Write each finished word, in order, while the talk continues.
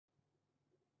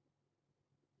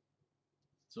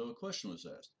So a question was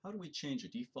asked, how do we change a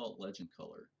default legend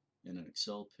color in an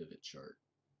Excel pivot chart?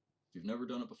 If you've never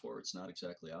done it before, it's not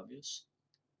exactly obvious.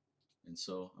 And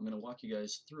so I'm going to walk you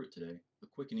guys through it today, a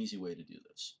quick and easy way to do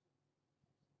this.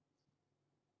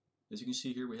 As you can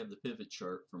see here, we have the pivot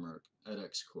chart from our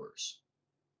edX course.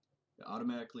 It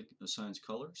automatically assigns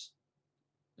colors,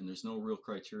 and there's no real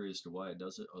criteria as to why it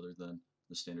does it other than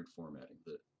the standard formatting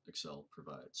that Excel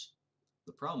provides.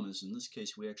 The problem is, in this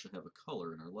case, we actually have a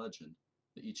color in our legend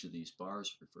that each of these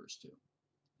bars refers to.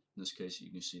 In this case, you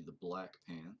can see the black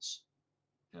pants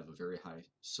have a very high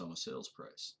sum of sales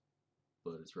price,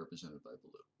 but it's represented by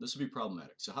blue. This would be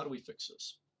problematic. So how do we fix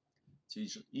this?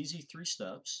 It's easy 3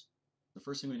 steps. The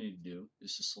first thing we need to do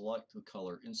is to select the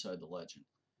color inside the legend.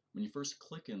 When you first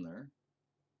click in there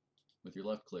with your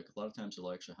left click, a lot of times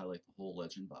it'll actually highlight the whole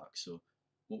legend box. So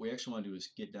what we actually want to do is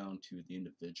get down to the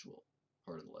individual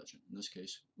part of the legend. In this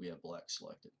case, we have black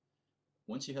selected.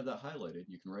 Once you have that highlighted,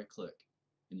 you can right click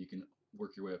and you can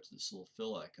work your way up to this little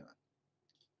fill icon.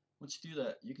 Once you do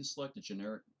that, you can select a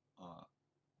generic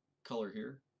color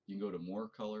here. You can go to more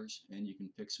colors and you can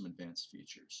pick some advanced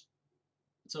features.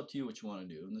 It's up to you what you want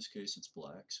to do. In this case, it's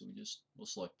black, so we'll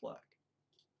select black.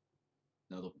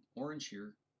 Now the orange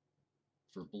here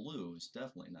for blue is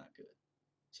definitely not good.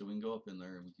 So we can go up in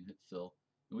there and we can hit fill,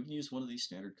 and we can use one of these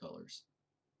standard colors,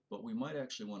 but we might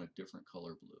actually want a different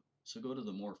color blue. So go to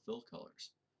the more fill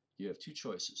colors. You have 2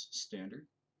 choices, standard,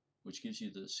 which gives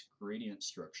you this gradient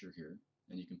structure here,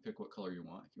 and you can pick what color you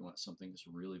want. If you want something that's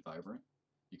really vibrant,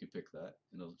 you can pick that,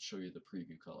 and it'll show you the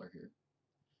preview color here.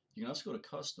 You can also go to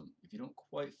custom. If you don't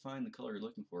quite find the color you're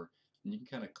looking for, then you can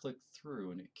kind of click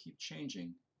through and it keep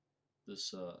changing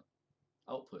this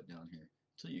output down here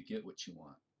until you get what you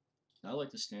want. Now I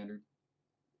like the standard.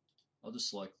 I'll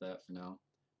just select that for now.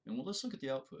 And let's look at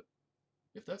the output.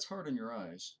 If that's hard on your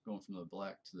eyes, going from the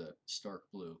black to that stark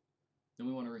blue, then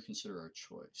we want to reconsider our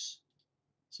choice.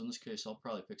 So in this case, I'll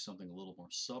probably pick something a little more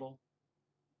subtle.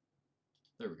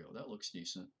 There we go, that looks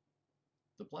decent.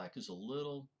 The black is a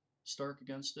little stark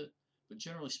against it, but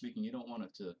generally speaking, you don't want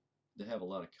it to have a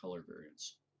lot of color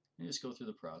variance. You just go through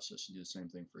the process and do the same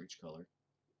thing for each color.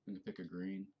 We can pick a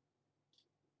green.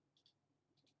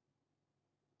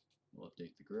 We'll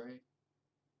update the gray.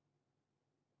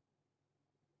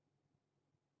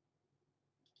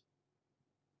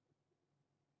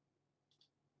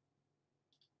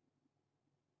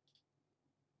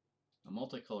 A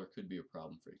multicolor could be a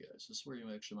problem for you guys. This is where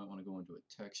you actually might want to go into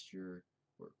a texture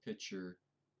or a picture,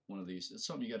 one of these. It's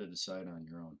something you got to decide on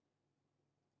your own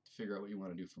to figure out what you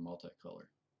want to do for multicolor.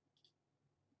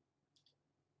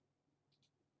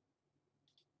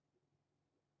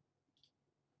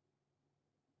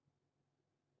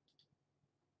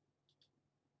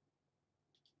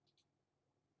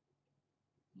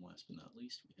 And last but not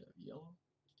least, we have yellow.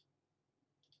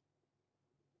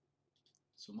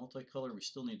 So multicolor, we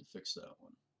still need to fix that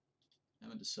one. I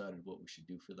haven't decided what we should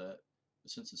do for that, but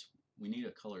since we need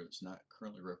a color that's not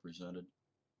currently represented,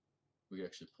 we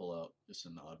actually pull out just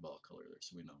an oddball color there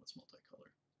so we know it's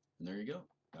multicolor. And there you go.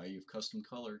 Now you've custom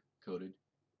color coded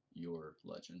your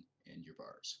legend and your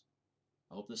bars.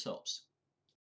 I hope this helps.